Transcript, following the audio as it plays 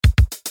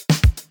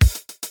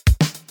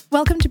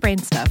Welcome to Brain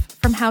Stuff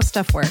from How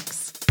Stuff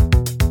Works.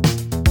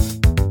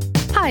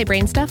 Hi,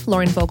 Brain Stuff,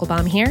 Lauren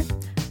Vogelbaum here.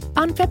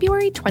 On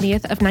February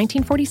 20th of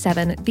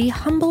 1947, the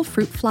humble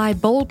fruit fly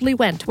boldly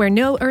went where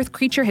no Earth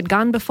creature had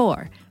gone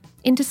before,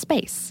 into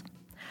space.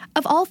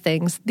 Of all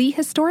things, the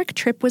historic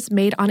trip was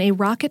made on a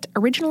rocket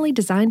originally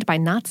designed by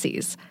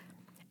Nazis.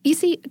 You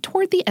see,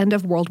 toward the end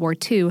of World War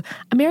II,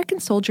 American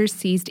soldiers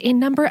seized a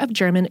number of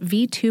German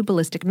V-2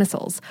 ballistic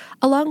missiles,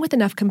 along with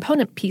enough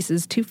component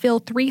pieces to fill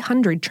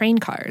 300 train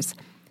cars.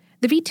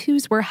 The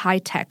V-2s were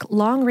high-tech,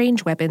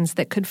 long-range weapons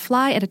that could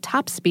fly at a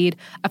top speed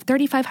of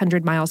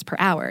 3,500 miles per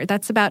hour,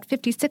 that's about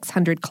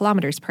 5,600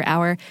 kilometers per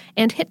hour,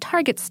 and hit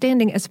targets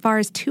standing as far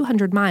as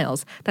 200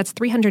 miles, that's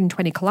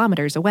 320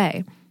 kilometers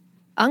away.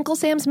 Uncle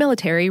Sam's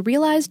military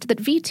realized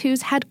that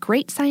V-2s had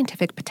great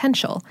scientific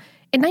potential.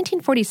 In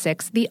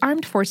 1946, the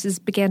armed forces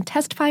began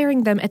test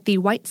firing them at the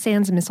White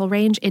Sands Missile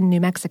Range in New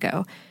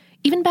Mexico.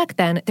 Even back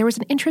then, there was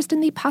an interest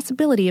in the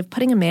possibility of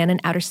putting a man in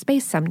outer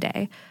space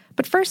someday.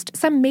 But first,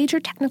 some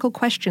major technical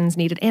questions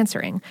needed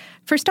answering.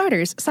 For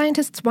starters,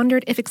 scientists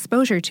wondered if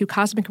exposure to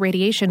cosmic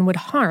radiation would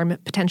harm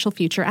potential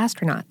future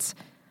astronauts.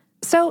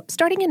 So,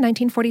 starting in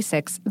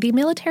 1946, the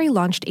military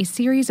launched a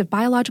series of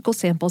biological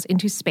samples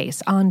into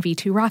space on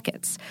V-2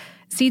 rockets.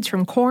 Seeds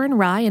from corn,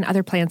 rye, and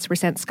other plants were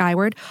sent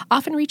skyward,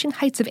 often reaching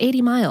heights of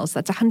 80 miles,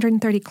 that's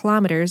 130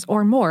 kilometers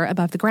or more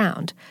above the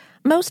ground.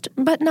 Most,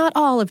 but not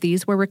all of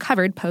these were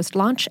recovered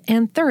post-launch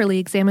and thoroughly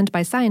examined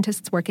by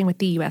scientists working with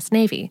the U.S.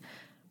 Navy.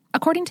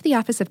 According to the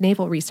Office of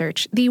Naval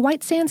Research, the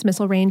White Sands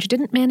Missile Range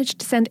didn't manage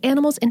to send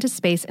animals into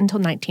space until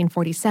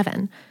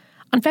 1947.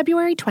 On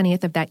February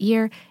 20th of that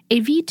year,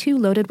 a V-2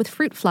 loaded with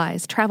fruit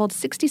flies traveled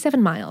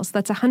 67 miles,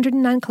 that's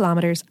 109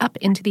 kilometers, up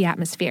into the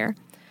atmosphere.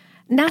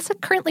 NASA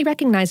currently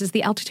recognizes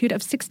the altitude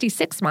of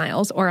 66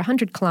 miles, or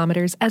 100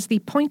 kilometers, as the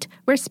point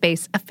where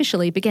space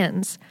officially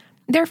begins.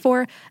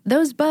 Therefore,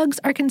 those bugs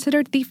are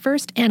considered the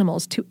first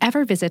animals to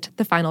ever visit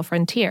the final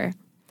frontier.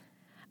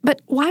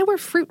 But why were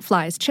fruit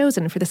flies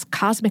chosen for this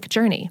cosmic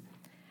journey?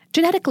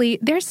 Genetically,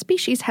 their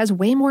species has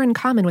way more in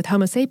common with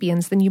Homo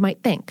sapiens than you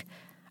might think.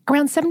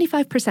 Around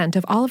 75%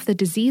 of all of the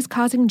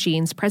disease-causing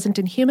genes present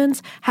in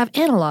humans have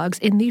analogs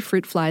in the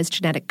fruit fly's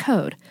genetic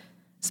code.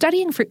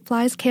 Studying fruit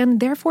flies can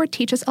therefore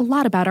teach us a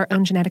lot about our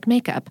own genetic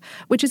makeup,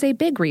 which is a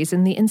big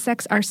reason the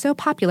insects are so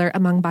popular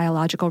among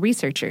biological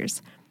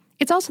researchers.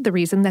 It's also the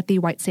reason that the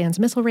White Sands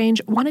Missile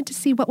Range wanted to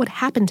see what would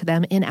happen to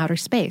them in outer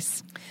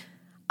space.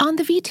 On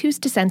the V-2's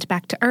descent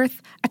back to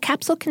Earth, a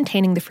capsule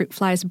containing the fruit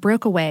flies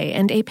broke away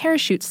and a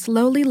parachute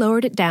slowly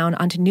lowered it down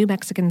onto New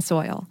Mexican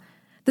soil.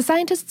 The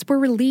scientists were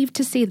relieved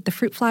to see that the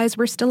fruit flies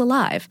were still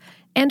alive,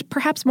 and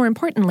perhaps more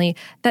importantly,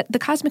 that the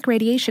cosmic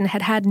radiation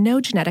had had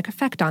no genetic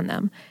effect on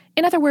them.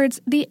 In other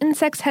words, the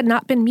insects had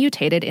not been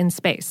mutated in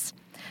space.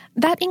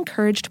 That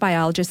encouraged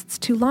biologists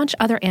to launch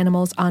other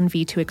animals on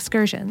V-2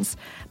 excursions.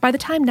 By the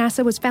time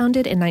NASA was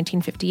founded in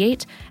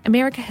 1958,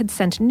 America had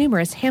sent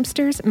numerous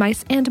hamsters,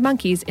 mice, and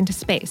monkeys into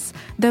space,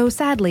 though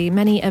sadly,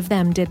 many of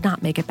them did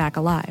not make it back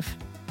alive.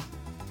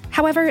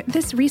 However,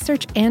 this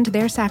research and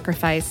their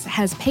sacrifice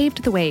has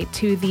paved the way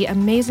to the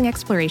amazing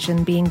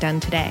exploration being done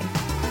today.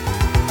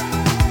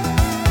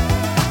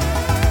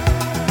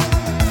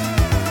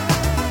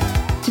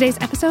 Today's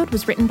episode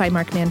was written by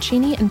Mark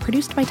Mancini and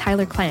produced by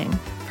Tyler Klang.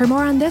 For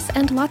more on this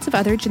and lots of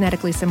other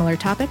genetically similar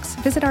topics,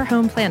 visit our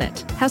home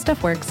planet,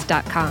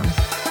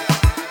 howstuffworks.com.